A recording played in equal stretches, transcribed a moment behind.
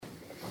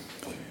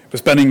We're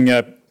spending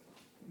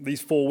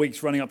these 4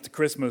 weeks running up to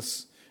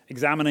Christmas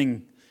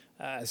examining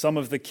some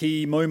of the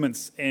key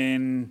moments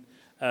in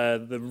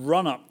the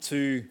run-up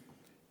to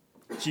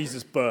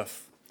Jesus'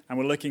 birth. And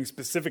we're looking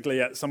specifically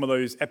at some of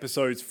those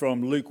episodes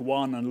from Luke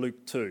 1 and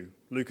Luke 2.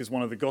 Luke is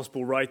one of the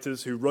gospel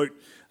writers who wrote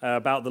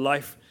about the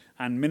life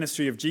and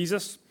ministry of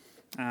Jesus.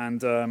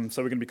 And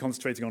so we're going to be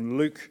concentrating on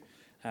Luke.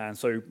 And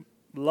so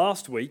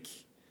last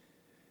week,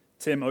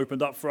 Tim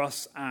opened up for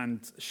us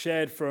and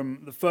shared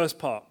from the first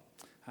part.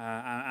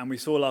 And we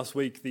saw last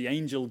week the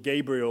angel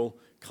Gabriel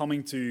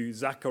coming to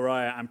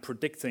Zechariah and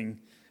predicting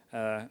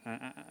and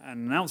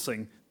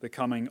announcing the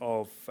coming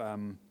of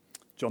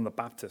John the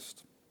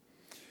Baptist.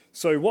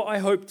 So what I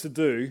hope to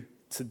do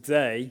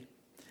today,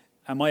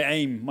 and my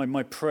aim,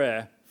 my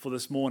prayer for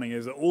this morning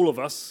is that all of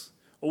us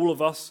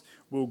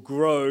will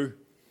grow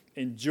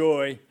in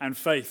joy and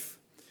faith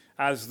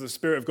as the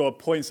Spirit of God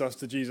points us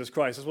to Jesus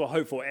Christ. That's what I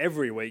hope for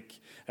every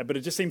week. But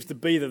it just seems to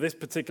be that this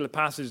particular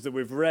passage that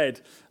we've read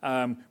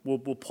will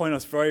point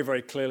us very,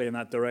 very clearly in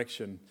that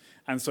direction.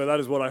 And so that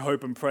is what I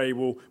hope and pray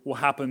will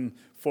happen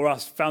for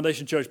us.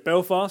 Foundation Church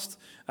Belfast,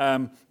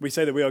 we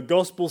say that we are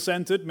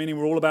gospel-centered, meaning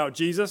we're all about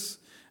Jesus.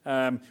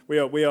 We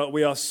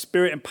are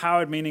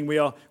Spirit-empowered, meaning we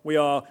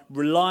are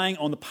relying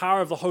on the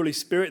power of the Holy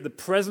Spirit, the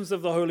presence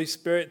of the Holy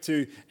Spirit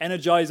to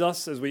energize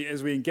us as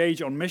we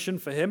engage on mission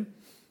for Him.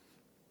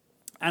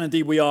 And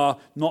indeed, we are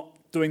not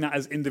doing that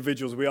as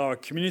individuals. We are a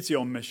community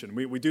on mission.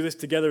 We do this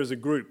together as a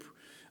group,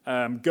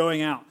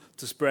 going out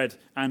to spread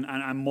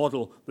and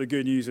model the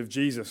good news of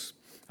Jesus.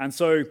 And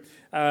so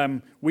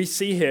we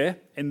see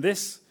here in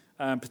this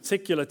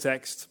particular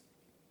text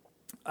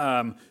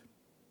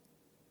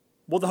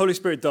what the Holy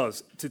Spirit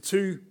does to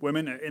two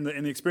women, in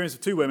the experience of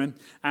two women,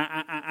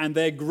 and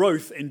their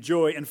growth in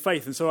joy and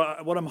faith. And so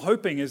what I'm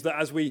hoping is that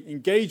as we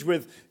engage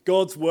with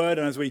God's word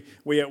and as we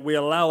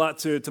allow that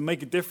to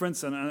make a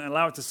difference and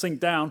allow it to sink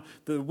down,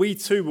 that we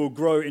too will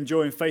grow in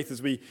joy and faith as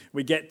we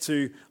get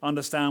to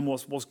understand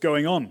what's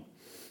going on.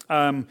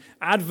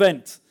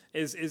 Advent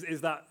is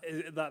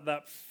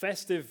that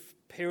festive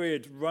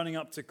period running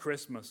up to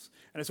Christmas.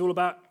 And it's all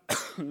about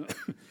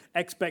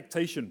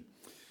expectation.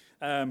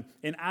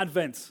 In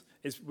Advent,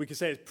 we could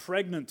say it's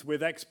pregnant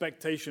with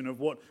expectation of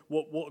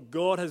what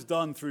God has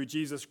done through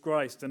Jesus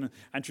Christ. And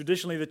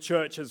traditionally the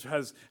church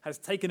has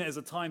taken it as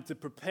a time to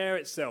prepare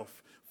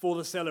itself for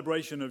the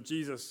celebration of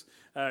Jesus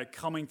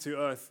coming to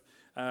earth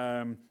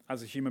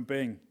as a human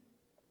being.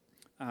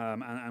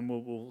 And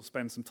we'll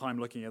spend some time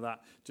looking at that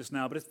just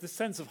now. But it's the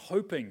sense of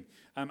hoping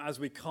as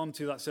we come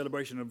to that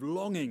celebration of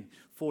longing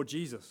for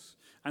Jesus.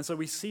 And so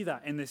we see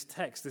that in this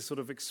text, this sort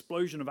of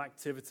explosion of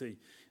activity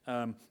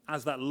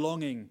as that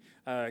longing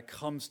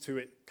comes to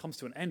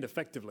an end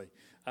effectively,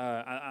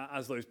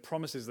 as those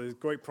promises, those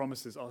great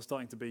promises are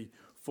starting to be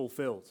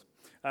fulfilled.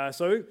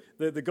 So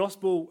the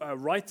gospel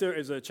writer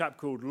is a chap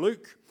called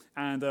Luke,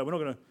 and we're not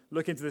going to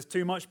look into this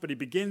too much, but he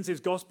begins his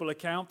gospel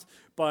account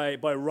by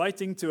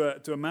writing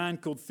to a man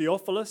called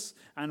Theophilus.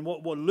 And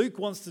what Luke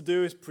wants to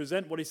do is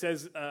present what he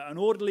says an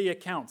orderly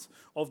account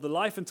of the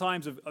life and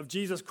times of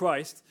Jesus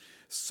Christ,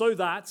 so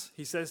that,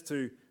 he says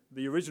to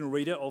the original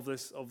reader of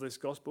this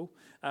gospel,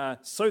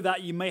 so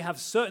that you may have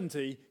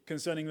certainty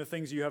concerning the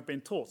things you have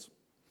been taught.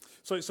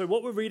 So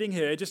what we're reading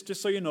here, just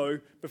so you know,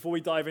 before we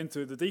dive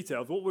into the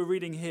details, what we're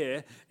reading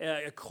here,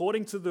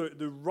 according to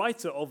the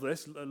writer of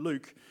this,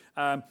 Luke,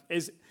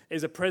 is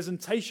a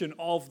presentation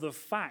of the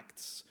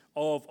facts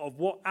of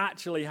what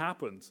actually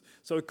happened.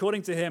 So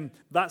according to him,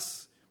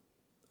 that's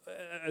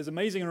as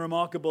amazing and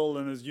remarkable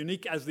and as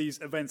unique as these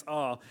events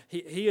are,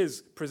 he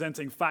is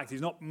presenting fact.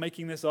 He's not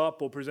making this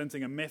up or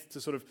presenting a myth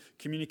to sort of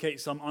communicate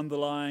some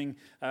underlying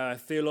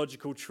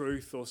theological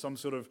truth or some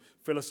sort of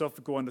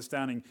philosophical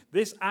understanding.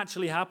 This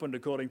actually happened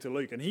according to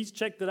Luke, and he's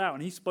checked it out,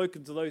 and he's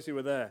spoken to those who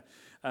were there.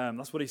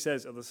 That's what he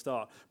says at the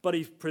start. But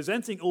he's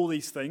presenting all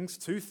these things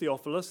to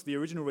Theophilus, the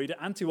original reader,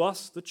 and to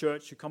us, the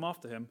church, who come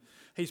after him.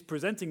 He's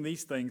presenting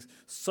these things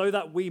so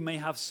that we may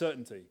have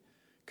certainty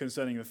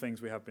concerning the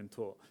things we have been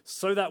taught,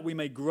 so that we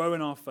may grow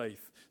in our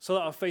faith, so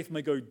that our faith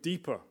may go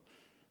deeper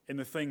in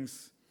the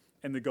things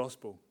in the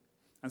gospel.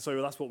 And so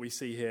that's what we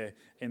see here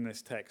in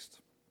this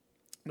text.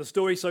 The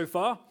story so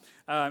far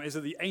is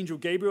that the angel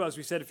Gabriel, as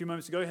we said a few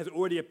moments ago, has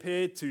already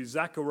appeared to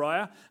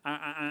Zechariah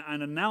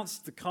and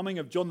announced the coming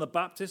of John the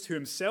Baptist, who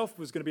himself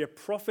was going to be a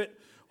prophet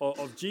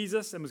of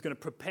Jesus and was going to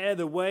prepare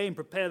the way and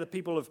prepare the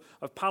people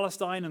of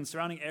Palestine and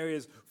surrounding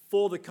areas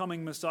for the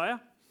coming Messiah.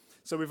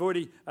 So we've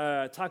already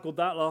tackled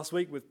that last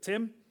week with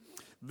Tim.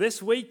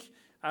 This week,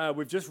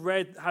 we've just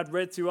had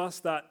read to us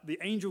that the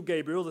angel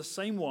Gabriel, the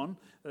same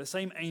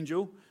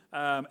angel,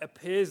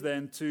 appears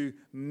then to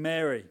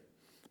Mary.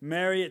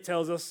 Mary, it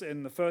tells us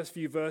in the first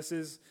few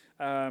verses,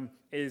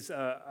 is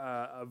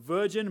a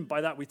virgin.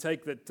 By that we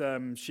take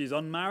that she's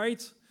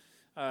unmarried.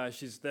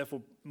 She's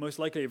therefore most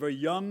likely a very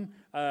young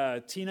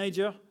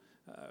teenager.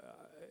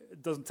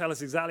 It doesn't tell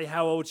us exactly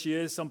how old she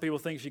is. Some people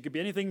think she could be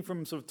anything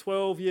from sort of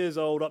 12 years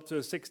old up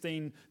to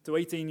 16 to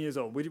 18 years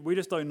old. We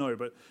just don't know,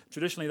 but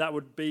traditionally that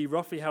would be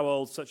roughly how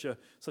old such a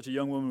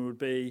young woman would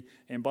be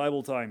in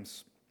Bible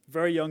times.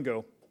 Very young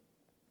girl.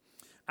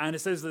 And it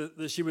says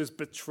that she was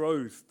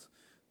betrothed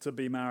to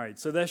be married.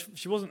 So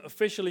she wasn't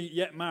officially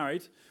yet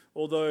married,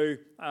 although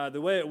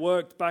the way it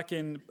worked back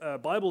in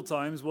Bible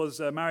times was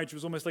marriage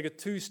was almost like a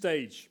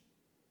two-stage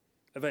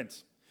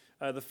event.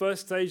 The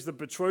first stage, the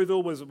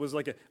betrothal, was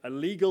like a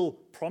legal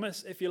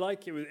promise, if you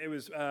like. It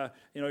was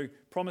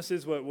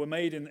promises were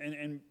made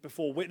in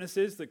before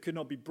witnesses that could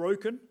not be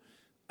broken.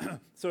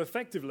 So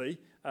effectively,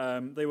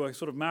 they were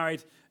sort of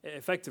married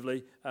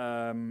effectively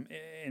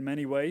in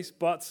many ways.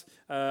 But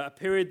a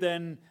period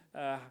then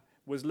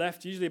was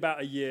left, usually about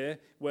a year,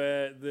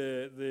 where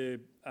the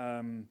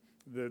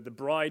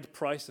bride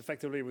price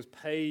effectively was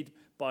paid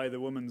by the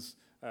woman's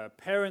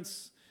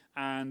parents,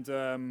 and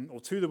or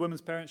to the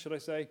woman's parents, should I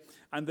say?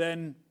 And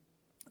then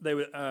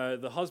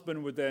the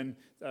husband would then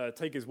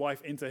take his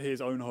wife into his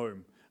own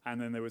home,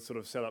 and then they would sort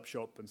of set up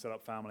shop and set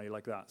up family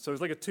like that. So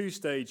it's like a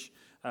two-stage.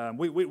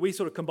 We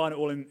sort of combine it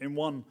all in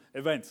one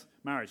event,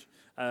 marriage.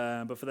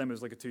 But for them, it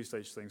was like a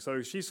two-stage thing.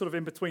 So she's sort of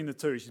in between the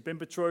two. She's been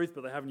betrothed,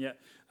 but they haven't yet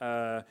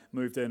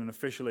moved in and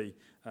officially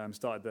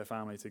started their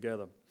family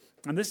together.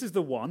 And this is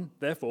the one,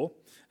 therefore,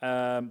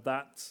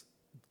 that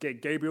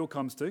Gabriel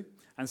comes to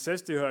and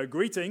says to her,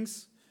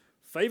 "Greetings,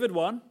 favored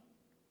one.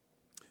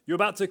 You're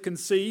about to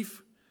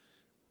conceive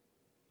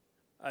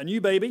a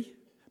new baby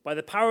by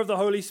the power of the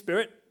Holy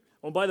Spirit."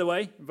 Oh, by the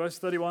way, in verse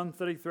 31,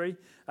 33,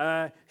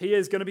 he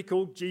is going to be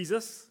called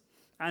Jesus,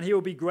 and he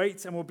will be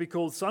great and will be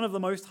called Son of the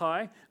Most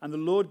High, and the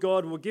Lord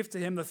God will give to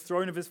him the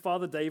throne of his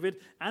father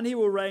David, and he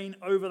will reign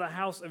over the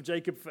house of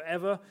Jacob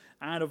forever,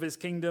 and of his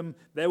kingdom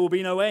there will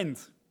be no end.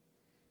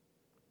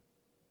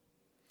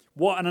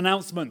 What an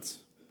announcement,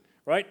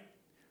 right?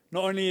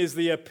 Not only is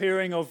the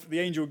appearing of the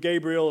angel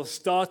Gabriel a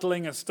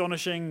startling,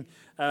 astonishing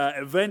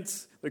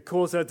event that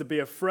caused her to be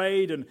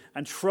afraid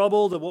and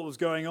troubled at what was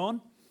going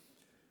on,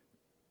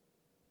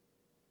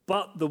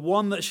 but the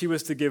one that she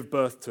was to give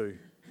birth to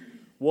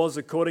was,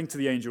 according to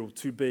the angel,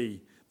 to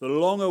be the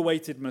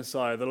long-awaited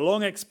Messiah, the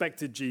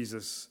long-expected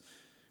Jesus,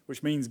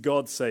 which means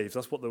God saves.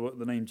 That's what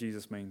the name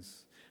Jesus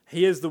means.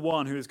 He is the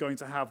one who is going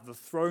to have the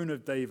throne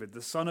of David,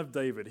 the son of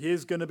David. He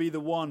is going to be the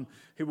one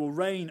who will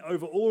reign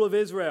over all of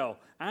Israel.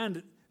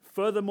 And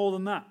furthermore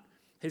than that,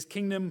 his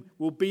kingdom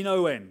will be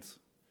no end.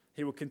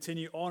 He will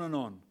continue on and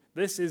on.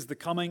 This is the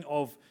coming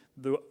of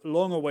the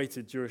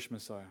long-awaited Jewish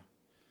Messiah.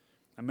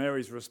 And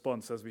Mary's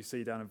response, as we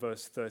see down in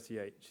verse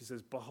 38, she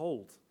says,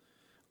 "Behold,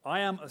 I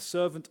am a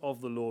servant of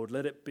the Lord.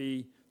 Let it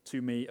be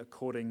to me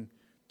according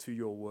to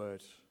your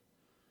word."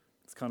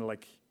 It's kind of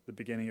like the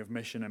beginning of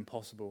Mission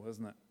Impossible,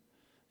 isn't it?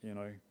 You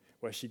know,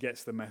 where she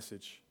gets the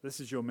message. This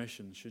is your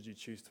mission, should you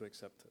choose to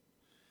accept it.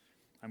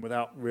 And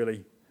without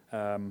really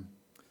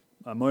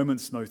a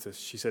moment's notice,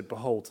 she said,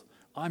 "Behold,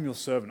 I'm your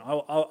servant.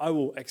 I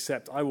will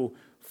accept, I will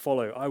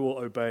follow, I will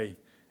obey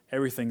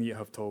everything that you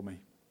have told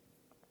me."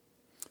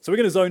 So we're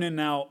going to zone in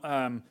now,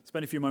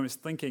 spend a few moments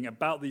thinking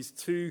about these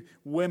two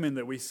women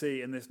that we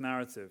see in this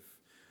narrative.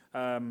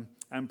 And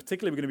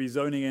particularly we're going to be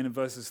zoning in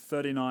verses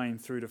 39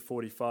 through to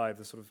 45,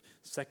 the sort of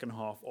second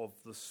half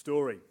of the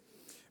story.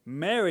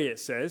 Mary, it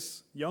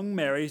says, young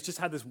Mary, has just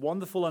had this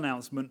wonderful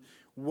announcement,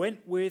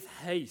 went with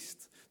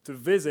haste to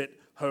visit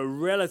her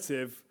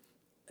relative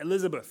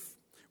Elizabeth.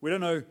 We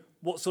don't know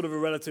what sort of a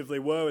relative they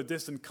were,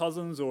 distant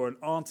cousins or an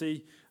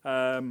auntie.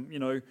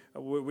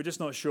 We're just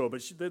not sure,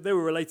 but they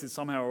were related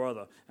somehow or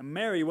other. And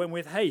Mary went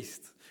with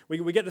haste.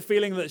 We get the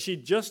feeling that she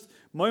just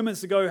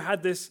moments ago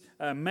had this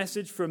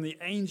message from the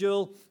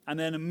angel, and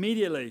then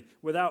immediately,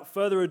 without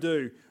further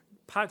ado,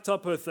 packed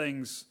up her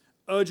things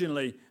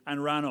urgently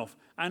and ran off.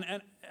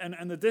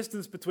 And the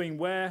distance between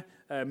where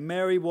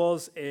Mary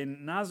was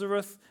in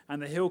Nazareth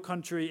and the hill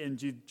country in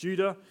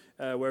Judah,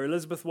 where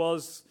Elizabeth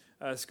was,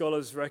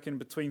 scholars reckon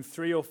between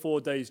 3 or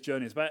 4 days'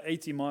 journey. It's about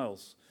 80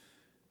 miles,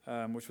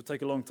 which will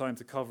take a long time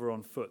to cover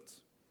on foot.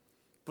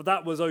 But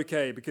that was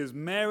okay, because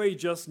Mary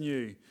just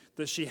knew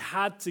that she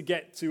had to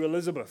get to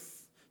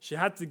Elizabeth. She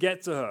had to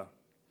get to her.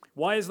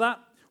 Why is that?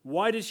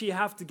 Why did she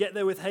have to get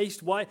there with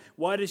haste? Why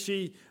did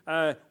she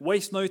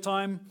waste no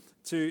time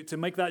to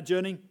make that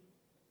journey?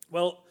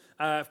 Well,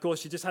 of course,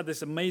 she just had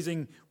this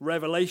amazing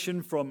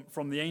revelation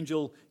from the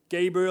angel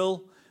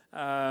Gabriel.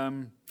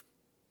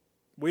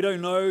 We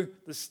don't know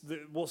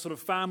what sort of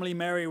family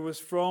Mary was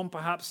from.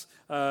 Perhaps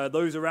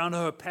those around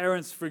her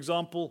parents, for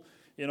example,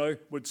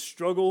 would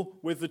struggle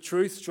with the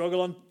truth,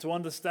 struggle to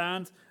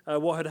understand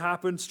what had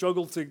happened,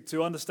 struggle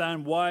to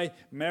understand why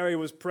Mary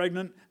was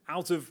pregnant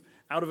out of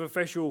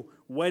official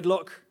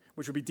wedlock,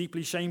 which would be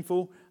deeply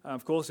shameful,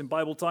 of course, in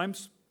Bible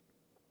times.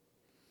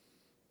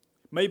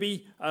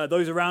 Maybe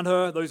those around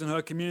her, those in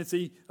her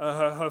community,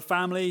 her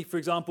family, for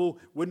example,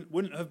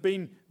 wouldn't have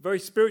been very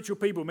spiritual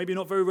people, maybe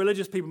not very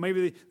religious people.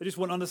 Maybe they just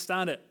wouldn't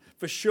understand it.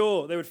 For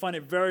sure, they would find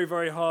it very,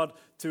 very hard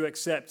to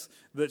accept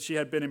that she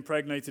had been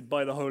impregnated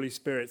by the Holy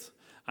Spirit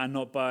and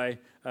not by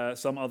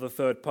some other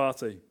third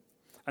party.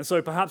 And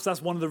so perhaps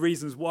that's one of the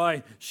reasons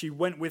why she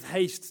went with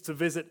haste to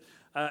visit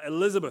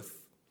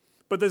Elizabeth.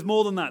 But there's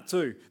more than that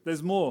too.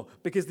 There's more,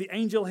 because the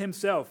angel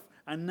himself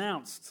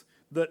announced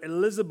that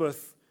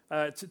Elizabeth,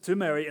 to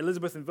Mary,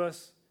 Elizabeth in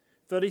verse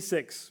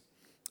 36,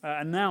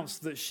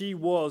 announced that she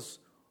was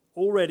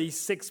already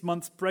 6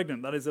 months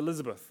pregnant. That is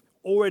Elizabeth,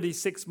 already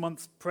 6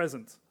 months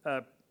pregnant.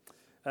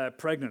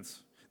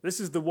 This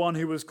is the one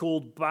who was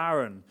called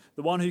barren,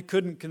 the one who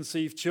couldn't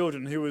conceive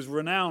children, who was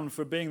renowned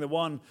for being the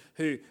one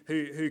who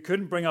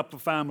couldn't bring up a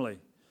family.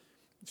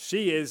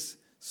 She is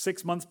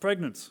 6 months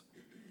pregnant.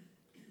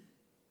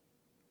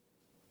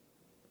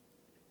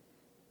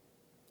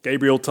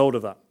 Gabriel told her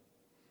that.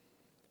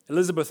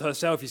 Elizabeth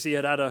herself, you see,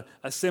 had a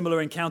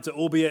similar encounter,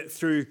 albeit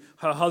through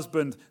her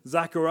husband,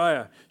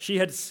 Zachariah. She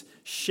had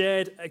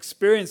shared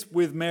experience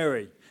with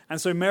Mary. And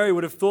so Mary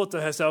would have thought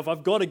to herself,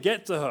 I've got to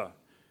get to her.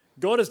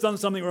 God has done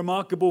something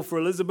remarkable for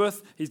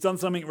Elizabeth. He's done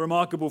something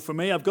remarkable for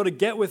me. I've got to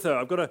get with her.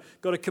 I've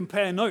got to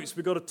compare notes.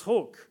 We've got to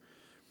talk.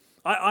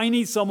 I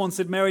need someone,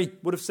 said Mary,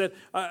 would have said,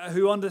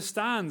 who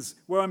understands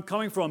where I'm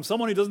coming from.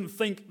 Someone who doesn't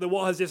think that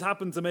what has just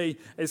happened to me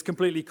is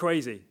completely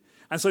crazy.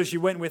 And so she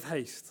went with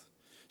haste.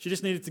 She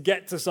just needed to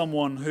get to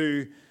someone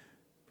who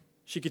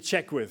she could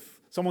check with,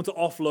 someone to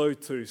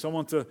offload to,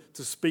 someone to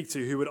speak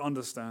to who would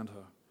understand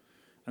her.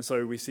 And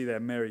so we see there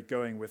Mary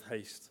going with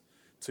haste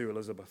to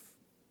Elizabeth.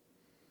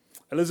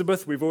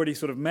 Elizabeth, we've already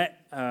sort of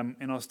met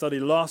in our study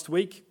last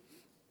week.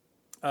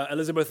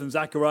 Elizabeth and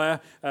Zachariah,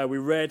 we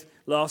read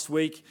last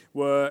week,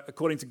 were,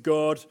 according to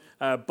God,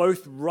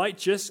 both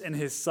righteous in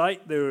his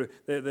sight.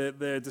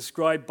 They're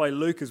described by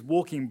Luke as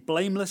walking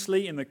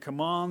blamelessly in the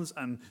commands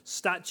and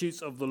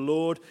statutes of the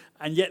Lord,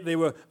 and yet they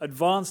were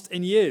advanced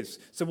in years.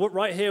 So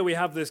right here we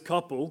have this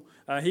couple.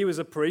 He was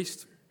a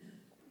priest,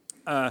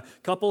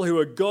 couple who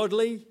were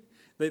godly.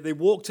 They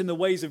walked in the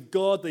ways of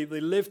God. They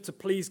lived to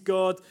please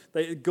God.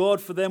 God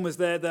for them was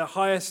their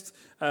highest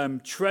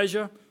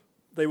treasure.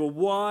 They were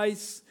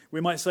wise. We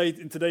might say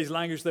in today's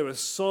language they were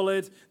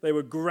solid, they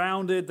were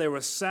grounded, they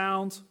were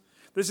sound.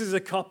 This is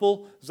a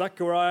couple,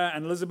 Zachariah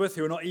and Elizabeth,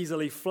 who are not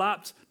easily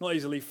flapped, not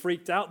easily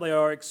freaked out. They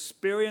are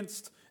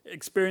experienced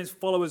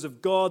followers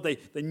of God. They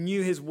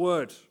knew his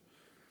word.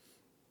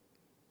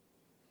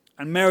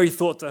 And Mary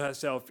thought to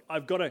herself,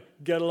 I've got to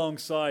get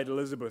alongside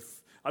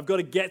Elizabeth. I've got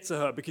to get to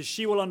her because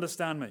she will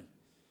understand me.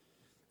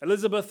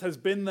 Elizabeth has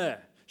been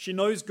there. She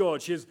knows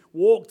God. She has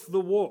walked the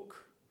walk.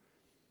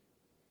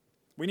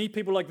 We need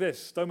people like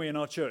this, don't we, in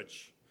our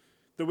church,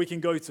 that we can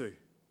go to.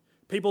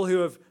 People who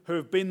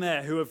have been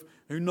there,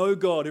 who know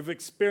God, who've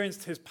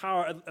experienced his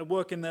power at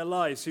work in their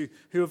lives, who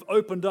have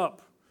opened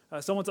up,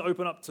 someone to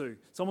open up to,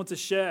 someone to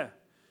share,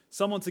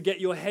 someone to get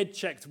your head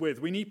checked with.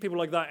 We need people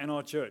like that in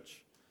our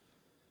church.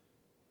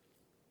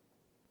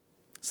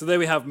 So there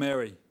we have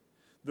Mary,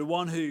 the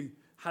one who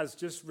has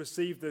just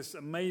received this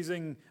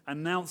amazing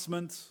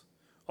announcement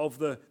of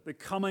the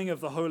coming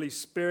of the Holy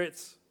Spirit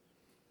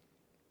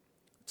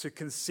to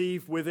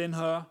conceive within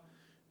her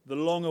the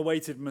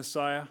long-awaited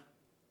Messiah.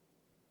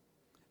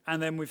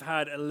 And then we've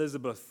had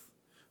Elizabeth,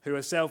 who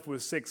herself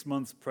was 6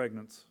 months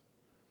pregnant.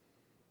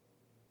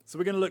 So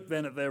we're going to look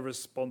then at their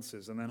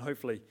responses, and then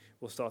hopefully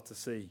we'll start to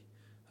see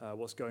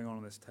what's going on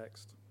in this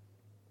text.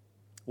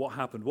 What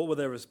happened? What were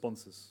their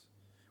responses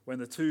when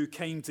the two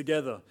came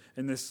together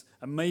in this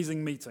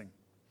amazing meeting?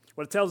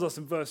 Well, it tells us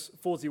in verse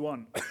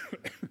 41,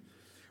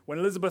 when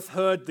Elizabeth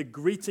heard the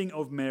greeting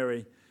of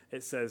Mary,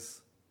 it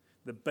says,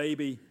 the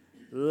baby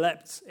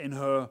leapt in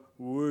her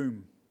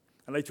womb.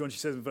 And later on she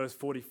says in verse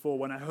 44,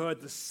 when I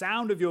heard the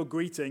sound of your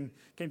greeting,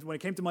 when it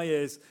came to my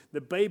ears, the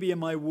baby in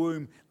my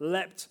womb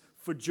leapt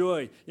for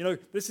joy. You know,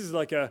 this is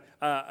like a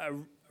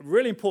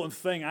really important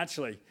thing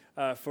actually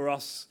for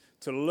us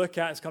to look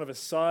at. It's kind of a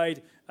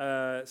side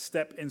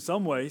step in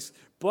some ways.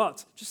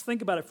 But just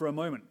think about it for a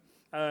moment.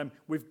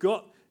 We've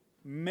got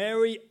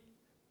Mary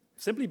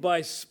simply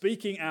by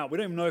speaking out. We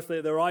don't even know if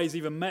their eyes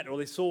even met or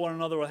they saw one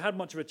another or had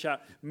much of a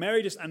chat.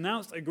 Mary just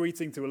announced a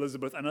greeting to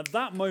Elizabeth. And at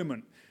that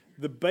moment,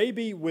 the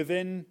baby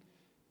within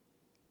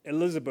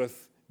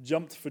Elizabeth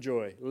jumped for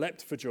joy,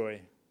 leapt for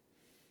joy.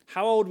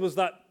 How old was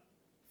that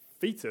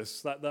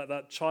fetus,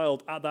 that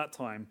child at that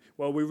time?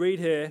 Well, we read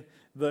here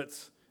that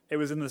it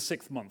was in the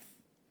 6th month.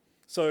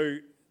 So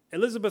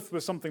Elizabeth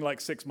was something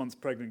like 6 months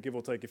pregnant, give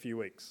or take a few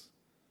weeks.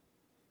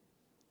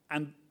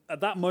 And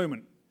at that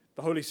moment,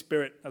 the Holy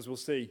Spirit, as we'll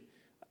see,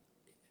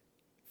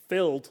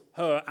 filled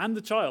her and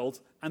the child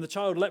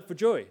leapt for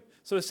joy.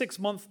 So a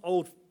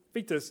 6-month-old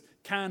fetus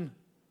can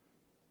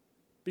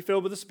be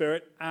filled with the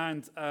Spirit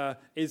and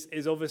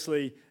is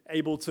obviously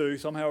able to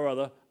somehow or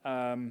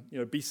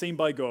other be seen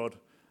by God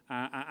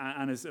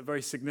and is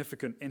very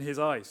significant in his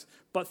eyes.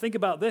 But think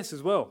about this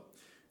as well.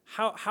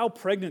 How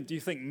pregnant do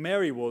you think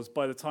Mary was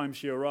by the time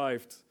she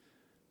arrived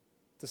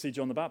to see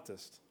John the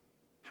Baptist?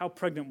 How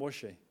pregnant was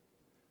she?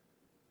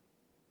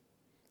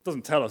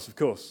 Doesn't tell us, of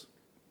course.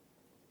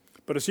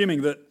 But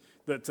assuming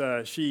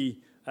that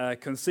she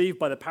conceived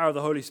by the power of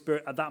the Holy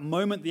Spirit, at that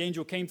moment the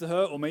angel came to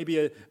her, or maybe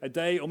a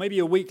day, or maybe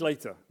a week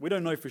later. We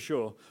don't know for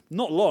sure.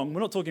 Not long.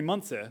 We're not talking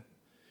months here.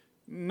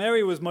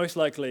 Mary was most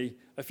likely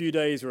a few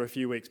days or a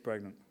few weeks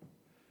pregnant.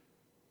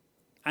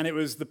 And it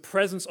was the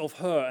presence of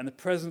her and the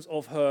presence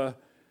of her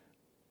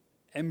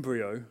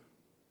embryo,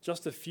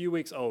 just a few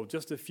weeks old,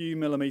 just a few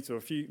millimeter,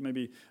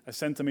 maybe a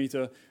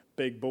centimeter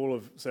big ball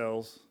of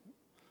cells,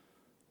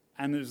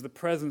 And it was the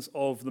presence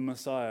of the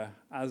Messiah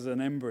as an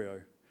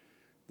embryo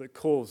that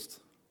caused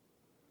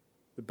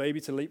the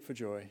baby to leap for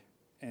joy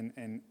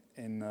in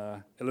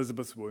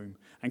Elizabeth's womb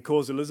and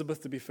caused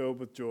Elizabeth to be filled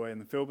with joy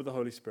and filled with the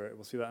Holy Spirit.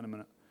 We'll see that in a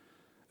minute.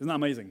 Isn't that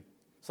amazing?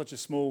 Such a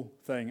small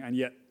thing, and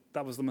yet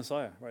that was the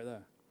Messiah right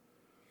there.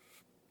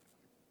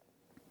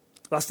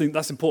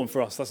 That's important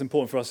for us. That's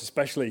important for us,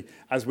 especially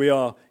as we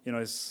are,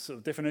 it's sort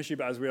of a different issue,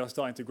 but as we are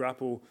starting to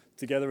grapple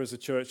together as a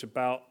church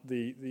about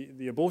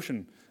the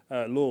abortion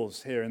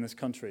laws here in this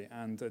country.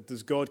 And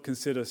does God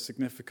consider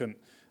significant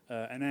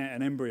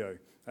an embryo,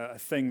 a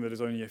thing that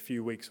is only a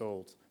few weeks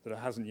old, that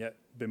hasn't yet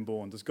been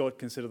born? Does God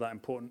consider that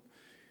important?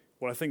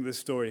 Well, I think this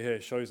story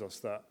here shows us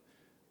that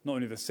not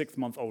only the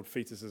 6-month-old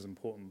fetus is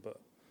important, but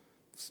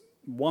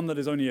one that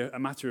is only a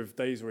matter of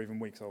days or even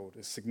weeks old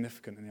is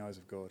significant in the eyes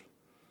of God.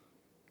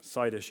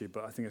 Side issue,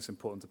 but I think it's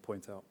important to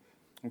point out.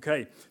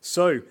 Okay,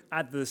 so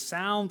at the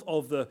sound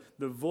of the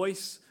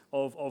voice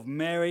of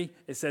Mary,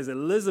 it says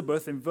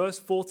Elizabeth in verse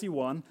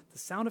 41, the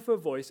sound of her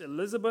voice,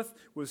 Elizabeth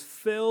was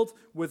filled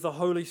with the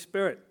Holy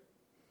Spirit.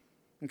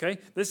 Okay,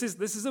 this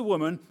is a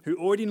woman who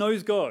already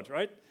knows God,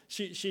 right?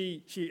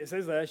 She it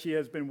says there, she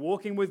has been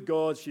walking with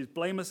God. She's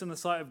blameless in the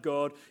sight of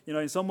God.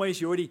 In some ways,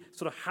 she already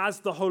sort of has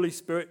the Holy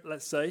Spirit,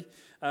 let's say.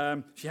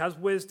 She has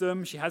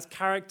wisdom, she has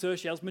character,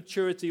 she has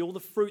maturity, all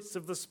the fruits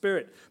of the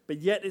Spirit.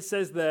 But yet it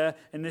says there,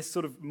 in this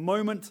sort of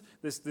moment,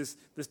 this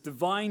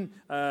divine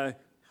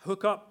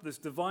hookup, this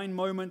divine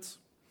moment,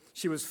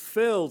 she was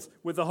filled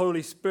with the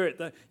Holy Spirit.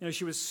 That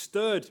she was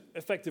stirred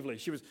effectively.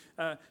 She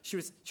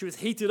was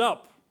heated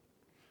up.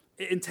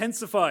 It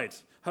intensified.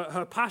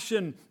 Her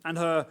passion and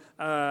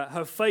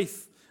her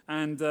faith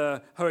and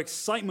her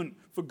excitement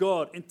for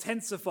God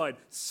intensified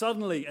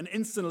suddenly and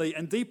instantly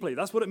and deeply.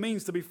 That's what it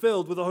means to be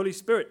filled with the Holy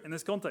Spirit in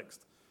this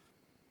context.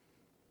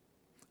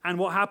 And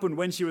what happened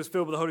when she was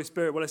filled with the Holy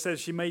Spirit? Well, it says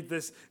she made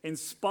this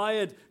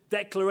inspired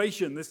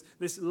declaration,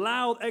 this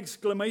loud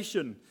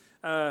exclamation,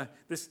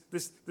 this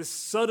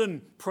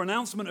sudden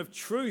pronouncement of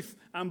truth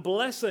and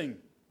blessing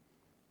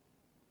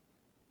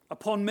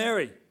upon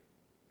Mary.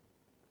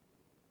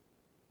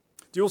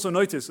 Do you also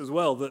notice as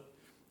well that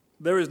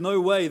there is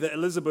no way that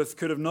Elizabeth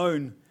could have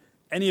known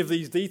any of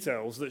these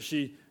details that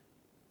she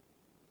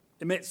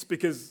emits,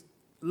 because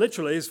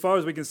literally, as far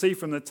as we can see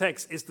from the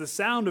text, it's the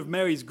sound of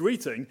Mary's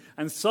greeting,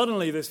 and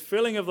suddenly this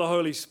filling of the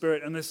Holy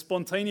Spirit and this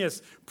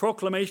spontaneous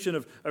proclamation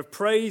of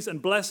praise and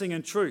blessing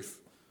and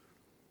truth.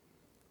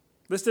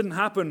 This didn't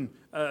happen,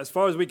 as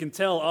far as we can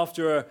tell,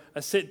 after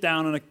a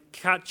sit-down and a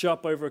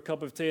catch-up over a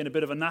cup of tea and a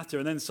bit of a natter,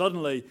 and then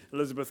suddenly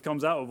Elizabeth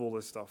comes out of all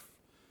this stuff.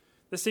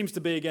 This seems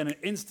to be, again, an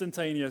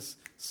instantaneous,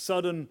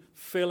 sudden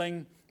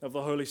filling of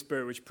the Holy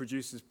Spirit, which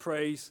produces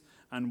praise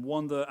and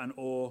wonder and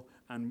awe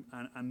and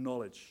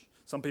knowledge.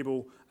 Some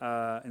people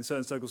in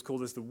certain circles call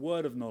this the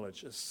word of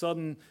knowledge, a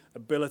sudden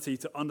ability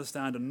to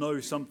understand and know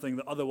something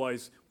that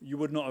otherwise you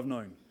would not have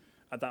known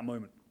at that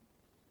moment.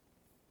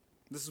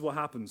 This is what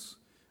happens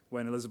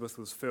when Elizabeth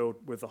was filled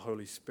with the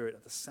Holy Spirit,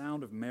 at the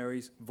sound of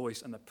Mary's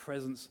voice and the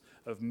presence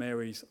of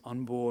Mary's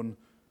unborn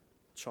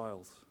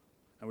child.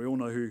 And we all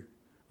know who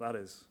that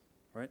is.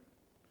 Right?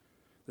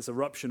 This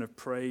eruption of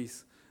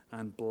praise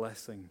and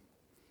blessing.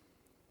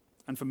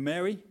 And for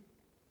Mary,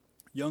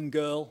 young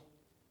girl,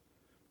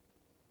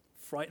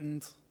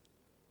 frightened,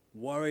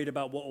 worried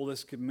about what all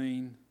this could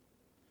mean,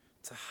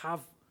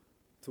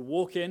 to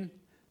walk in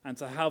and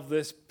to have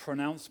this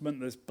pronouncement,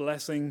 this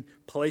blessing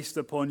placed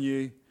upon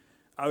you,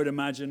 I would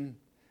imagine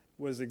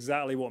was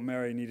exactly what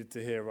Mary needed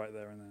to hear right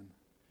there and then.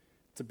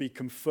 To be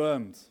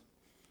confirmed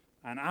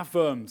and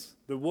affirmed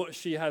that what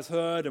she has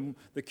heard and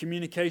the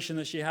communication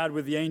that she had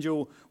with the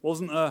angel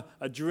wasn't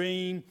a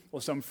dream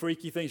or some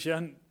freaky thing. She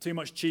hadn't too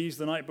much cheese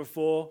the night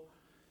before.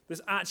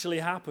 This actually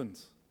happened.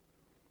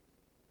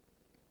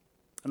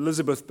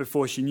 Elizabeth,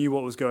 before she knew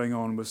what was going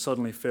on, was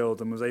suddenly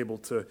filled and was able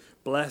to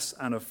bless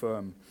and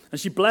affirm. And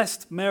she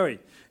blessed Mary.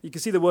 You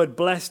can see the word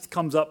blessed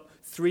comes up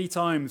 3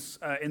 times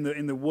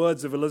in the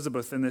words of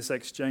Elizabeth in this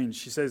exchange.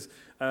 She says,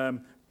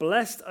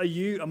 blessed are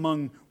you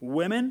among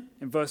women,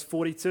 in verse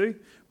 42.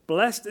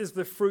 Blessed is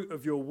the fruit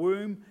of your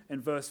womb, in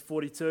verse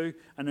 42.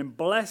 And then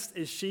blessed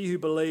is she who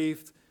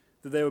believed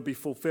that there would be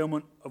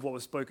fulfillment of what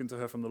was spoken to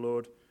her from the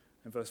Lord,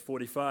 in verse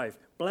 45.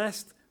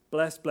 Blessed,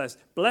 blessed, blessed.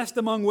 Blessed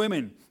among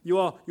women. You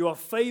are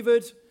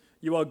favored.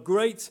 You are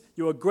great.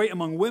 You are great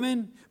among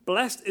women.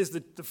 Blessed is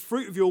the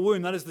fruit of your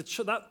womb. That is the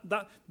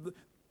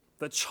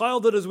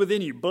child that is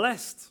within you.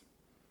 Blessed.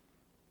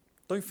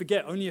 Don't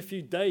forget, only a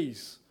few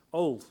days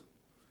old.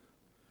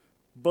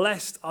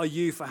 Blessed are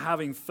you for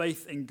having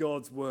faith in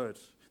God's word,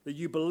 that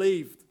you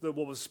believed that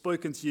what was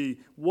spoken to you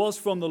was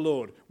from the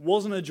Lord,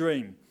 wasn't a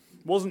dream,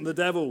 wasn't the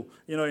devil,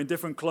 in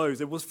different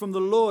clothes. It was from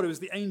the Lord. It was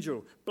the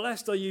angel.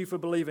 Blessed are you for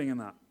believing in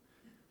that.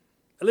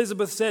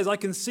 Elizabeth says, I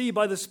can see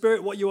by the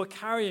Spirit what you are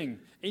carrying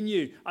in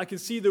you. I can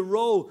see the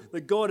role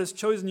that God has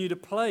chosen you to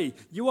play.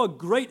 You are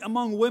great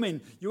among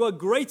women. You are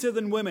greater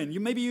than women.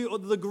 Maybe you are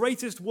the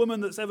greatest woman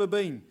that's ever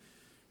been.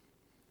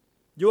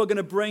 You are going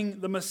to bring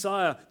the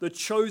Messiah, the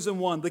chosen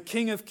one, the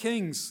King of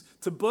Kings,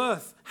 to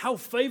birth. How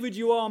favored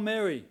you are,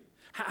 Mary.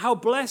 How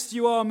blessed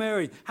you are,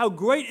 Mary. How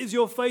great is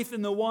your faith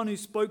in the one who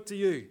spoke to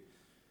you.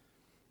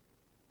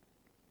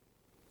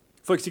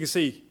 Folks, you can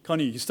see,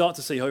 can't you? You start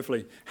to see,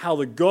 hopefully, how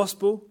the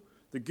gospel,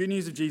 the good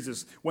news of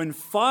Jesus, when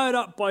fired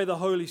up by the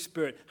Holy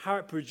Spirit, how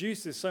it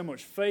produces so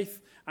much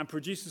faith and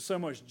produces so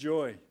much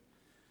joy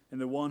in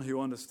the one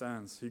who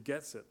understands, who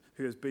gets it,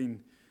 who has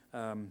been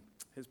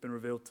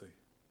revealed to.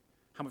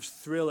 How much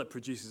thrill it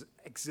produces,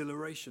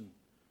 exhilaration.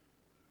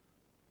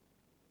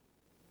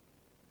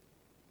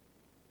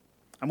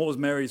 And what was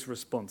Mary's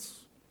response?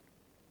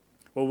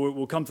 Well,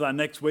 we'll come to that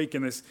next week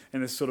in this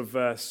sort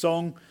of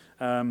song,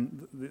 the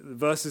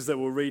verses that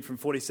we'll read from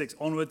 46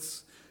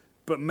 onwards.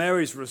 But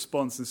Mary's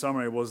response in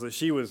summary was that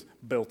she was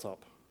built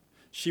up.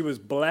 She was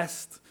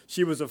blessed.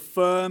 She was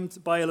affirmed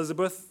by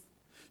Elizabeth.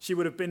 She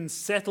would have been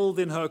settled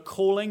in her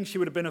calling. She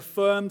would have been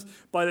affirmed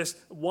by this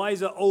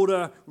wiser,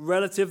 older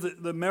relative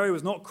that Mary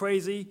was not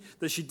crazy,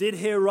 that she did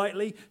hear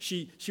rightly.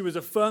 She was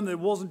affirmed that it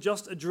wasn't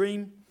just a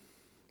dream.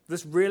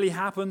 This really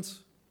happened.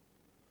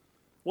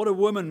 What a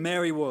woman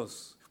Mary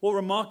was. What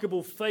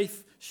remarkable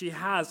faith she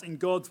has in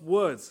God's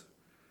word.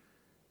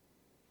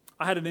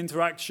 I had an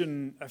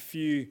interaction a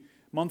few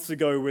months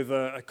ago with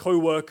a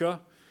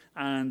co-worker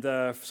and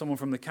someone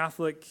from the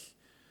Catholic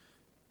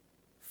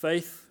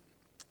faith.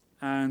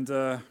 And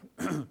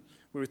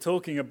we were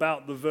talking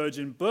about the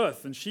virgin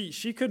birth, and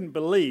she couldn't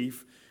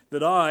believe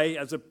that I,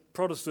 as a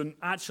Protestant,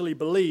 actually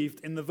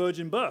believed in the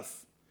virgin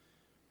birth.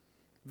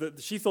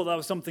 That she thought that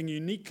was something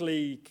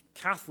uniquely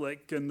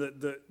Catholic, and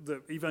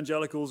that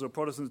evangelicals or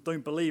Protestants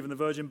don't believe in the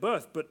virgin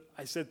birth. But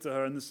I said to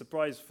her, and the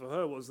surprise for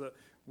her was that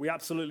we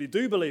absolutely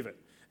do believe it.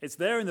 It's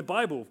there in the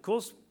Bible. Of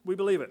course we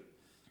believe it.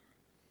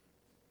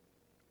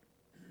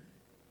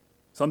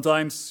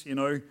 Sometimes,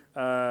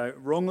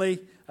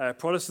 wrongly,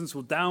 Protestants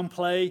will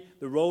downplay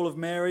the role of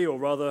Mary, or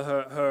rather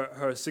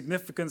her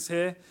significance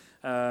here.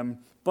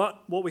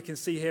 But what we can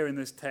see here in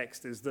this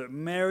text is that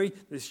Mary,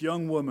 this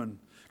young woman,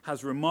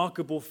 has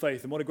remarkable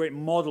faith. And what a great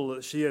model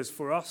that she is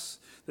for us.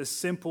 This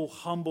simple,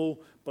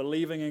 humble,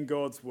 believing in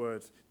God's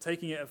word,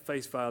 taking it at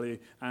face value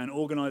and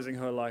organizing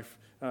her life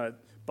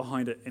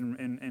behind it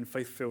in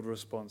faith-filled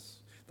response.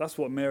 That's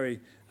what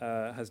Mary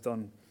has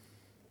done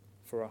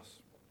for us.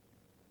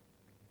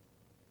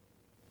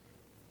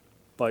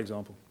 By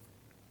example.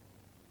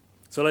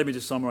 So let me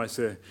just summarize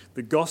here.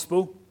 The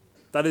gospel,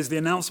 that is the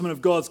announcement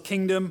of God's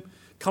kingdom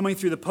coming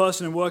through the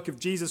person and work of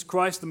Jesus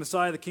Christ, the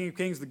Messiah, the King of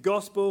Kings. The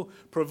gospel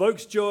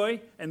provokes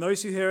joy in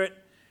those who hear it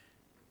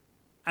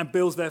and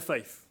builds their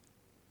faith.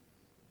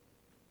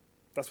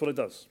 That's what it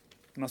does.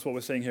 And that's what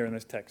we're seeing here in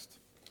this text.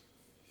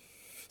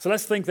 So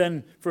let's think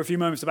then for a few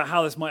moments about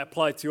how this might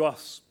apply to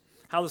us.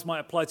 How this might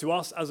apply to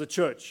us as a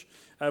church.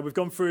 We've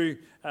gone through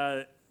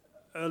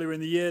earlier in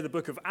the year the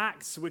book of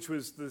Acts, which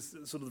was the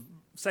sort of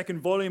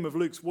second volume of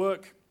Luke's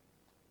work.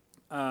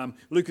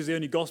 Luke is the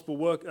only gospel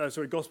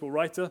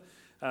writer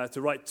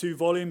to write 2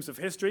 volumes of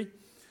history.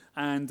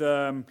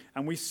 And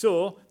we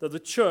saw that the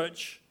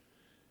church,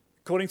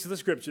 according to the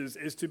scriptures,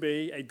 is to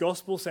be a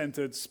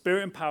gospel-centered,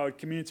 spirit-empowered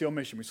community on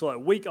mission. We saw that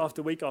week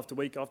after week after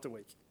week after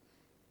week.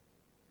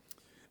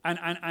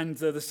 And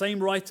the same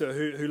writer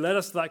who led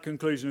us to that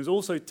conclusion is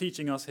also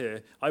teaching us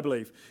here, I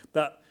believe,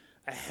 that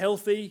a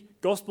healthy,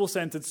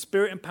 gospel-centered,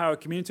 spirit-empowered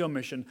community on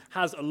mission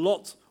has a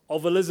lot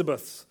of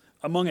Elizabeths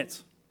among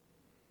it.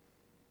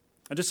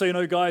 And just so you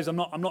know, guys, I'm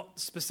not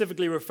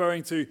specifically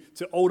referring to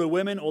older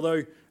women,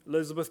 although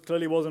Elizabeth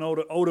clearly was an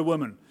older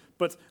woman.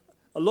 But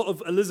a lot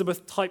of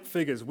Elizabeth-type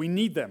figures, we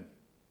need them.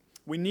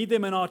 We need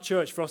them in our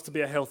church for us to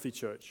be a healthy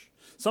church.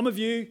 Some of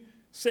you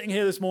sitting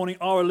here this morning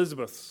are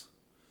Elizabeths.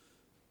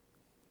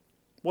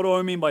 What do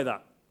I mean by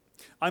that?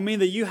 I mean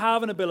that you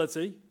have an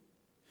ability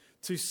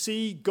to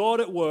see God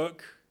at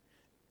work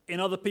in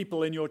other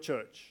people in your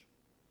church.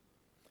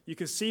 You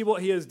can see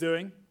what he is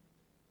doing.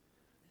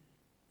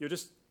 You're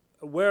just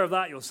aware of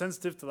that. You're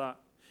sensitive to that.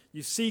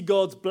 You see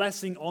God's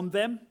blessing on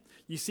them.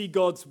 You see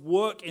God's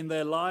work in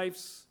their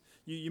lives.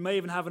 You may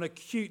even have an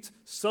acute,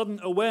 sudden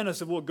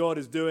awareness of what God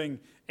is doing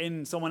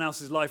in someone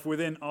else's life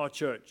within our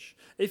church.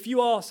 If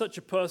you are such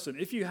a person,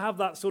 if you have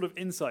that sort of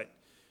insight,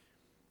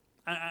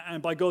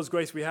 and by God's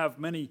grace we have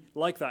many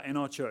like that in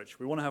our church.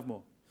 We want to have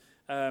more.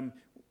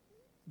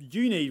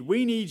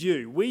 We need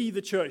you, we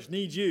the church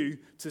need you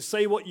to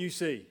say what you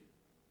see.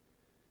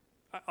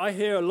 I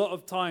hear a lot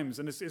of times,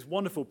 and it's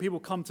wonderful, people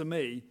come to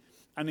me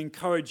and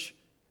encourage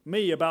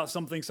me about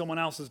something someone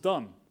else has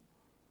done.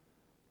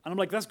 And I'm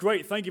like, that's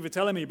great, thank you for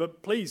telling me,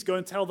 but please go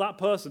and tell that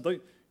person.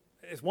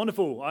 It's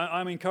wonderful,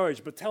 I'm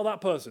encouraged, but tell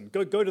that person,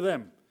 go to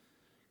them.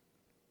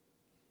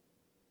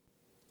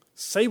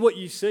 Say what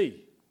you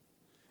see.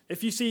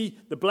 If you see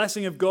the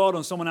blessing of God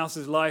on someone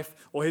else's life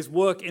or his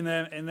work in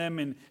them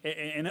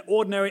in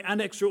ordinary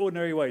and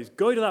extraordinary ways,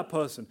 go to that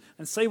person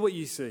and say what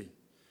you see.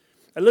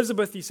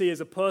 Elizabeth, you see, is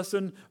a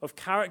person of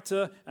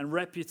character and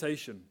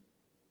reputation.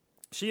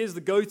 She is the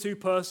go-to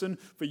person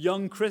for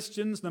young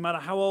Christians, no matter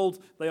how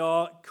old they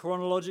are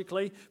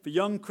chronologically, for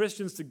young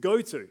Christians to go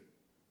to.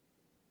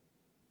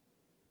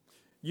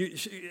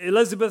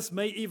 Elizabeths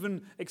may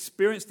even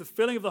experience the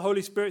filling of the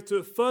Holy Spirit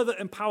to further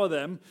empower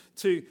them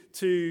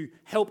to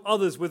help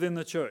others within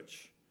the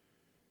church.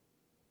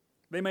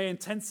 They may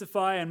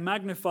intensify and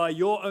magnify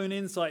your own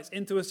insights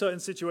into a certain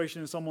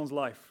situation in someone's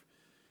life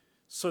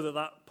so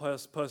that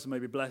person may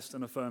be blessed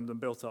and affirmed and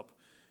built up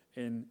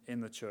in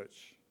the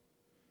church.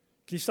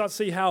 Can you start to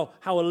see how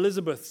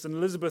Elizabeths and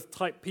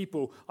Elizabeth-type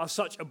people are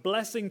such a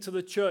blessing to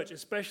the church,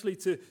 especially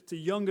to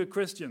younger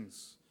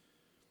Christians?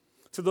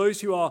 To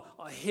those who are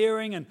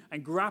hearing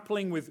and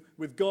grappling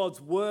with God's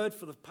word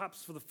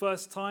perhaps for the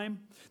first time,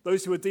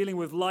 those who are dealing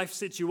with life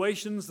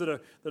situations that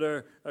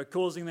are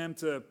causing them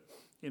to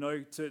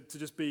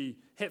just be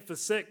hit for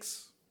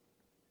six.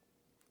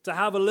 To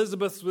have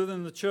Elizabeths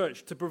within the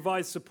church to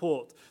provide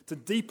support, to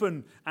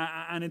deepen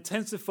and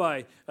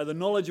intensify the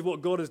knowledge of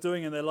what God is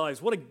doing in their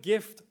lives. What a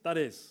gift that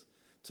is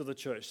to the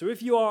church. So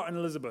if you are an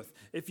Elizabeth,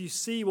 if you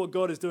see what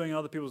God is doing in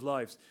other people's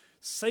lives,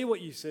 say what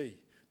you see.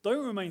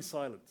 Don't remain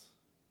silent.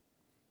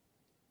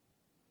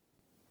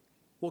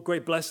 What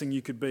great blessing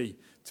you could be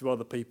to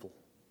other people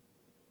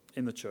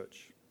in the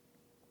church.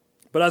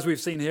 But as we've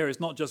seen here, it's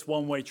not just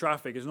one-way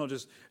traffic. It's not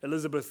just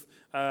Elizabeth,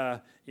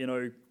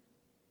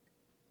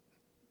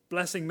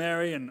 blessing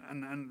Mary and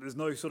there's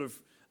no sort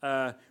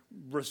of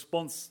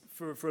response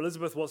for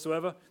Elizabeth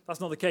whatsoever. That's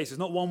not the case. It's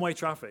not one-way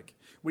traffic.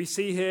 We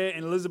see here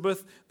in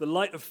Elizabeth the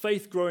light of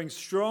faith growing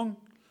strong.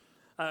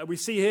 We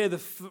see here the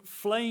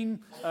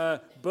flame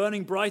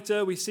burning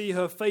brighter. We see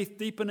her faith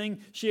deepening.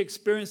 She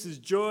experiences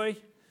joy.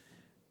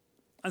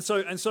 And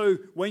so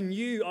when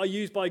you are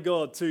used by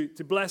God to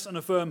bless and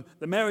affirm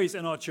the Marys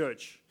in our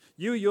church,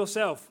 you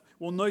yourself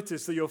will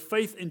notice that your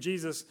faith in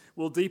Jesus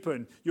will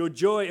deepen. Your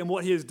joy in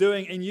what he is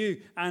doing in you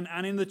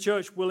and in the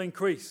church will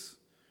increase.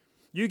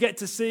 You get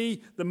to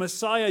see the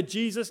Messiah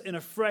Jesus in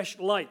a fresh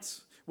light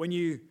when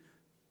you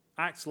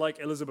act like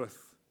Elizabeth.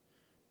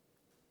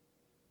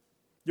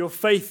 Your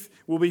faith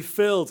will be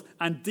filled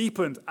and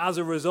deepened as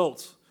a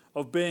result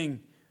of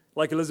being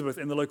like Elizabeth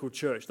in the local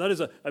church. That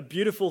is a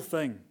beautiful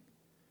thing.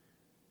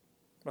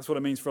 That's what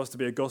it means for us to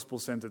be a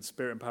gospel-centered,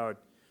 spirit-empowered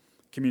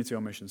community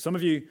on mission. Some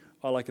of you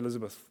are like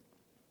Elizabeth.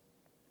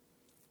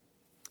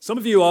 Some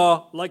of you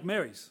are like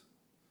Mary's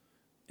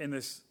in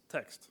this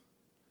text.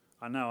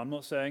 And now, I'm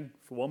not saying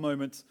for one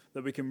moment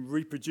that we can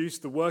reproduce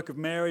the work of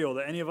Mary or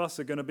that any of us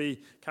are going to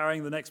be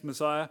carrying the next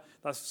Messiah.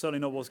 That's certainly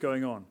not what's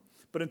going on.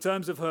 But in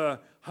terms of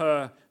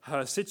her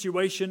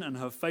situation and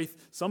her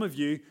faith, some of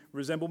you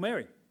resemble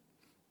Mary.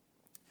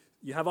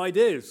 You have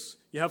ideas,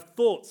 you have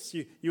thoughts,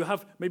 you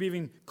have maybe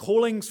even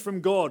callings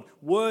from God,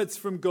 words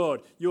from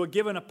God. You are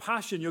given a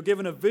passion, you're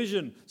given a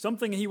vision,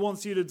 something he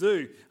wants you to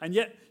do, and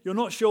yet you're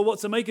not sure what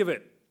to make of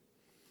it.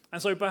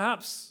 And so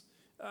perhaps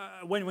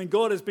when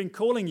God has been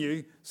calling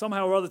you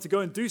somehow or other to go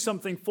and do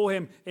something for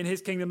him in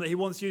his kingdom that he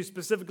wants you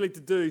specifically to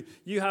do,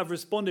 you have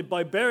responded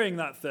by burying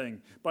that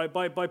thing, by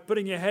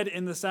putting your head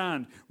in the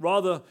sand,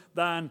 rather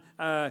than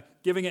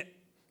giving it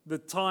the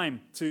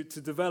time to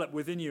develop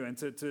within you and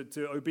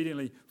to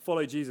obediently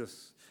follow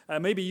Jesus.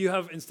 Maybe you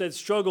have instead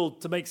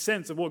struggled to make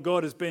sense of what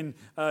God has been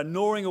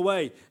gnawing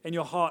away in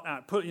your heart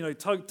at,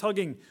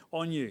 tugging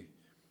on you.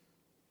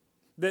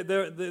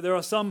 There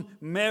are some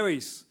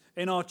Marys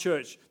in our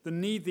church that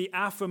need the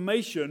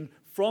affirmation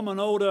from an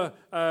older,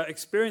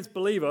 experienced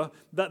believer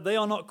that they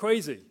are not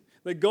crazy,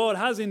 that God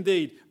has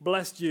indeed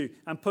blessed you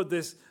and put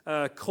this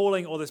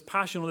calling or this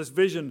passion or this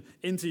vision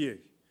into you.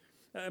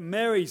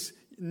 Marys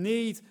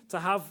need to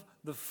have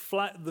the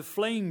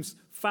flames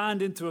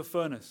fanned into a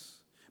furnace.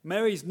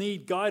 Marys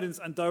need guidance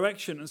and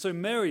direction. And so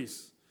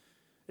Marys,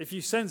 if you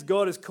sense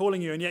God is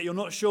calling you and yet you're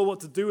not sure what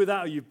to do with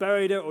that, or you've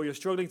buried it, or you're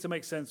struggling to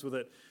make sense with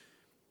it,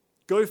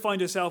 go find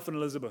yourself an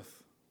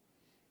Elizabeth.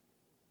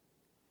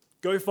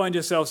 Go find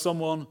yourself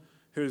someone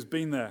who has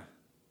been there.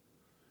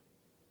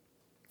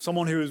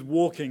 Someone who is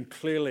walking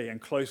clearly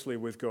and closely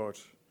with God.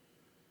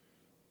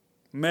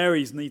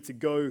 Marys need to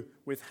go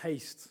with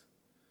haste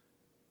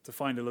to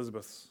find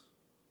Elizabeths.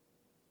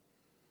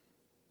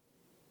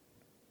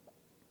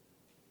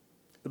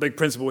 The big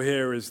principle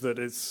here is that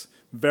it's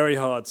very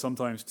hard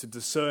sometimes to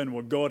discern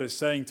what God is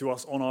saying to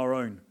us on our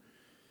own.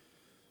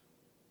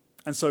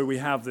 And so we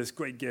have this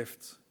great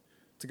gift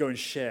to go and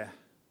share,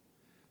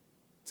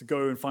 to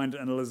go and find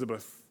an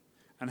Elizabeth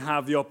and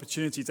have the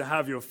opportunity to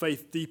have your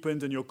faith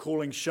deepened and your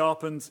calling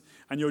sharpened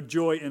and your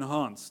joy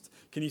enhanced.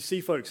 Can you see,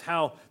 folks,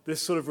 how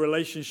this sort of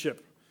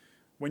relationship,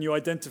 when you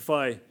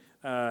identify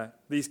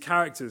these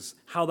characters,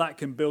 how that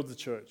can build the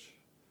church?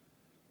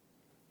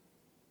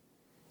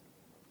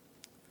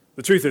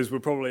 The truth is, we're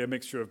probably a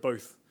mixture of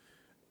both,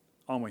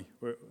 aren't we?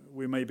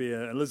 We may be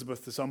an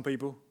Elizabeth to some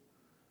people.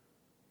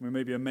 We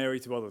may be a Mary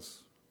to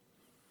others.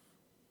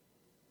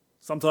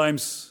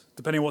 Sometimes,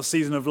 depending on what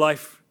season of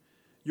life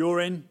you're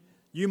in,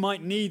 you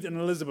might need an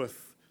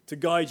Elizabeth to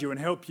guide you and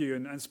help you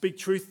and speak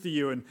truth to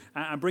you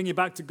and bring you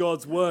back to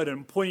God's word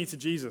and point you to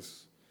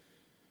Jesus.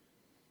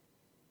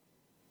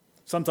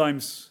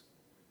 Sometimes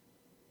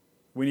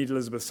we need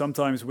Elizabeth.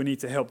 Sometimes we need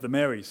to help the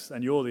Marys,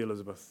 and you're the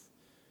Elizabeth.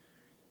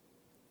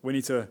 We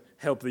need to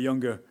help the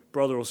younger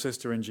brother or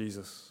sister in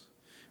Jesus.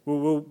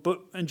 But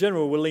in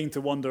general, we'll lean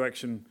to one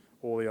direction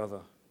or the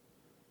other.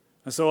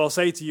 And so I'll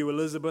say to you,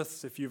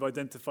 Elizabeths, if you've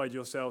identified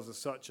yourselves as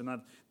such,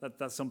 and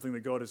that's something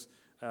that God is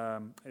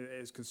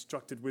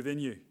constructed within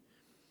you.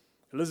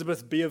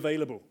 Elizabeth, be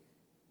available.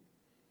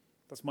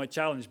 That's my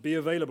challenge. Be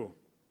available.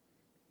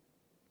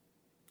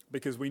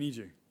 Because we need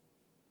you.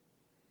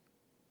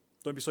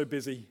 Don't be so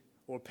busy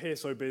or appear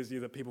so busy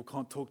that people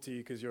can't talk to you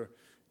because you're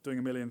doing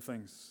a million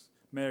things.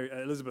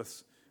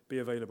 Elizabeths, be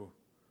available.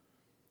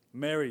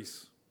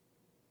 Marys,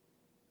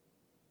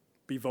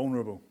 be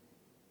vulnerable.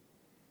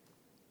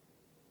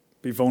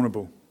 Be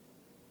vulnerable.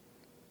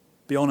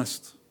 Be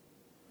honest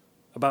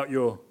about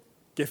your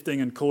gifting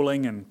and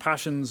calling and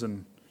passions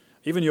and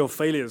even your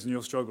failures and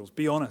your struggles.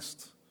 Be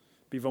honest.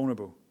 Be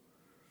vulnerable.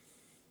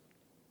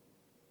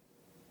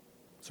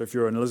 So if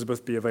you're an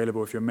Elizabeth, be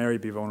available. If you're Mary,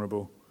 be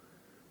vulnerable.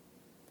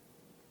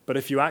 But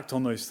if you act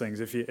on those things,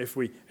 if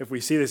we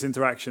see this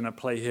interaction at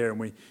play here and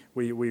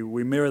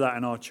we mirror that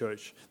in our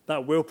church,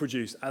 that will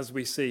produce, as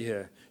we see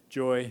here,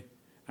 joy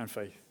and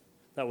faith.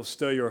 That will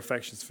stir your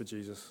affections for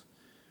Jesus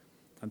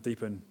and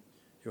deepen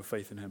your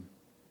faith in him.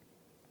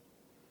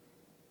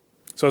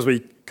 So as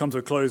we come to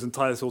a close and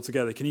tie this all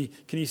together, can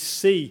you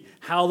see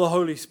how the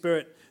Holy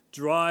Spirit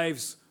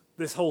drives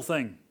this whole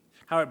thing?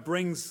 How it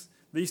brings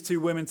these two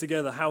women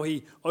together, how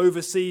he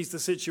oversees the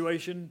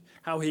situation,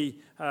 how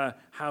he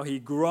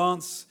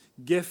grants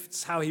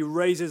gifts, how he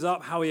raises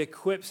up, how he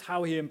equips,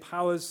 how he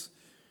empowers.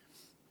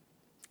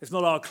 It's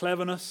not our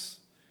cleverness.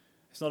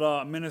 It's not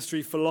our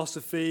ministry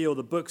philosophy or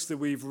the books that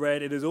we've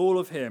read. It is all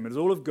of him. It is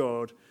all of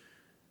God.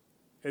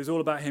 It is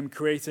all about him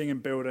creating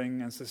and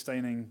building and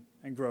sustaining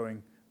and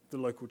growing the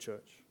local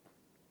church.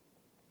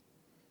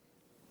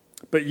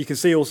 But you can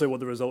see also what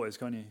the result is,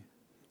 can't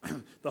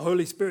you? The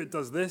Holy Spirit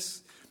does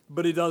this,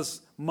 but he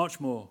does much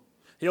more.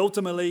 He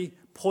ultimately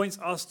points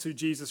us to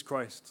Jesus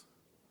Christ.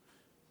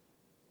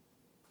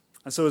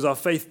 And so as our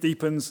faith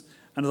deepens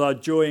and as our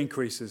joy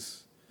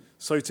increases,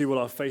 so too will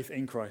our faith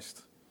in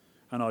Christ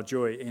and our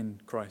joy in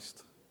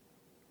Christ.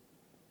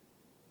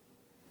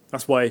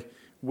 That's why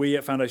we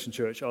at Foundation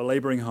Church are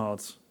laboring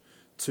hard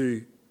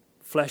to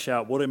flesh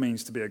out what it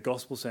means to be a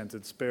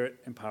gospel-centered,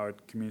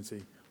 spirit-empowered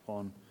community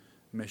on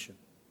mission.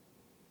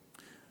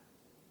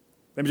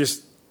 Let me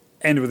just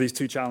end with these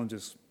two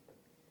challenges,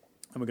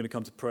 and we're going to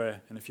come to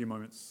prayer in a few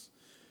moments.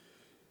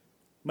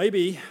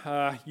 Maybe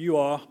you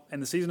are in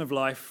the season of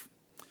life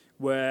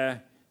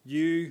where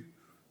you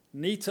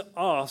need to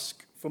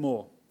ask for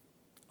more.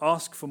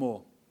 Ask for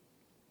more.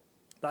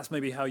 That's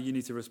maybe how you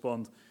need to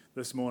respond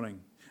this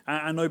morning.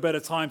 And no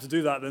better time to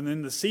do that than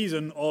in the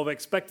season of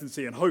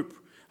expectancy and hope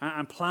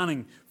and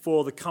planning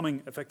for the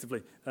coming,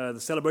 effectively, the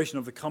celebration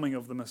of the coming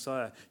of the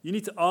Messiah. You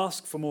need to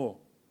ask for more.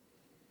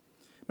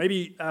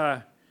 Maybe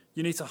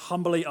you need to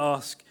humbly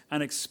ask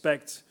and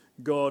expect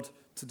God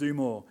to do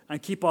more,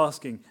 and keep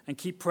asking and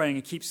keep praying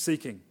and keep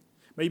seeking.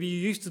 Maybe you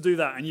used to do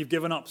that and you've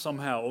given up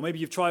somehow, or maybe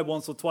you've tried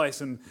once or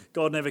twice and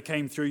God never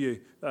came through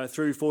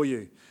for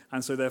you,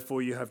 and so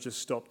therefore you have just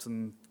stopped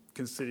and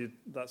considered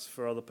that's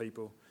for other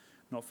people,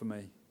 not for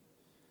me.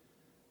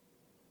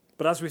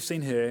 But as we've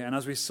seen here, and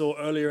as we saw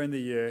earlier in the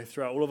year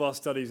throughout all of our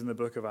studies in the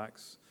book of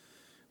Acts,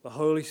 the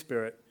Holy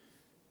Spirit,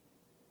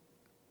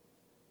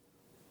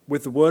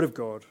 with the Word of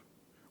God,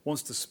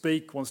 wants to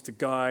speak, wants to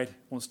guide,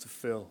 wants to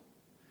fill.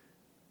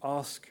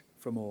 Ask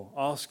for more.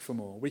 Ask for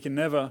more. We can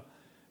never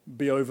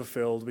be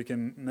overfilled. We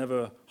can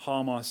never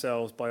harm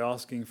ourselves by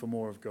asking for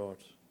more of God.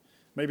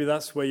 Maybe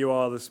that's where you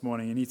are this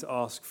morning. You need to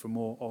ask for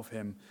more of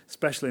him,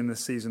 especially in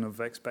this season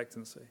of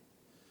expectancy.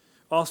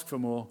 Ask for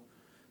more.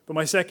 But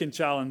my second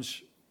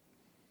challenge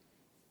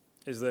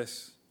is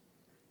this.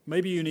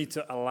 Maybe you need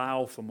to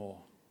allow for more.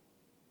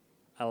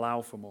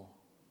 Allow for more.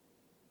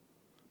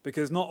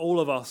 Because not all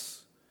of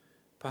us,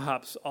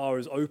 perhaps, are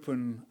as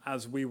open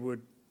as we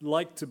would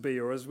like to be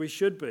or as we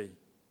should be.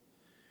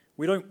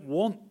 We don't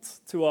want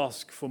to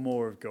ask for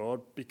more of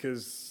God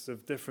because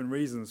of different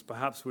reasons.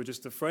 Perhaps we're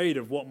just afraid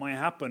of what might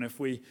happen if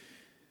we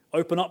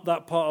open up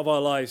that part of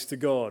our lives to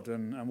God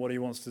and what he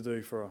wants to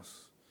do for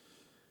us.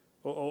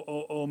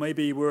 Or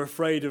maybe we're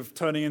afraid of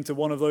turning into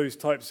one of those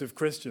types of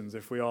Christians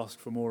if we ask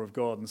for more of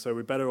God. And so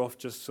we're better off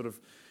just sort of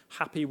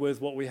happy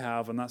with what we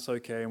have, and that's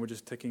okay, and we're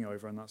just ticking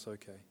over, and that's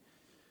okay.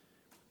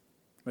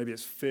 Maybe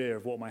it's fear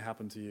of what might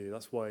happen to you.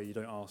 That's why you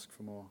don't ask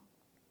for more.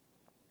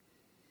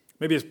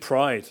 Maybe it's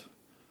pride.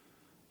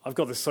 I've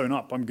got this sewn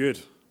up. I'm good.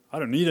 I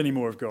don't need any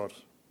more of God.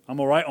 I'm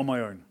all right on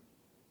my own.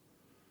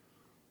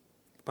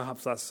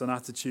 Perhaps that's an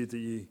attitude that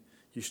you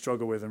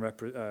struggle with and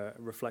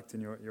reflect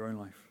in your own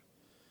life.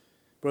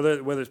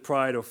 Whether it's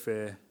pride or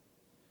fear,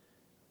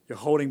 you're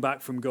holding back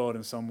from God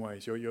in some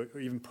ways. You're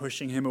even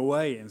pushing him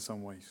away in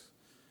some ways.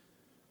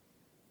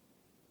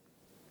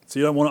 So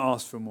you don't want to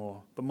ask for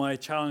more. But my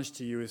challenge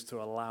to you is to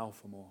allow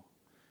for more.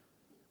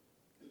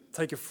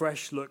 Take a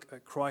fresh look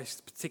at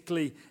Christ,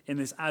 particularly in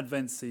this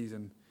Advent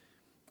season,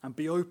 and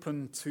be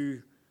open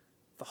to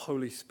the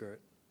Holy Spirit.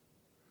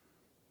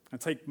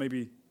 And take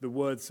maybe the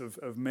words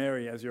of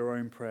Mary as your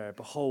own prayer.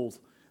 Behold,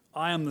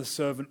 I am the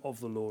servant of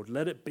the Lord.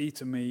 Let it be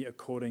to me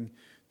according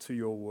to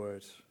your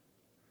word.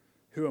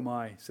 Who am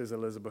I, says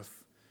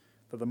Elizabeth,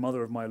 that the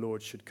mother of my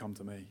Lord should come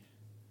to me?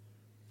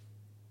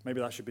 Maybe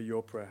that should be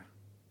your prayer.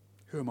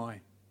 Who am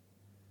I?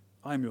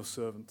 I am your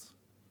servant.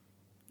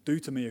 Do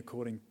to me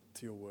according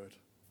to your word.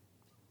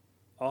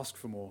 Ask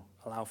for more,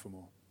 allow for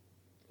more.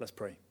 Let's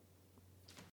pray.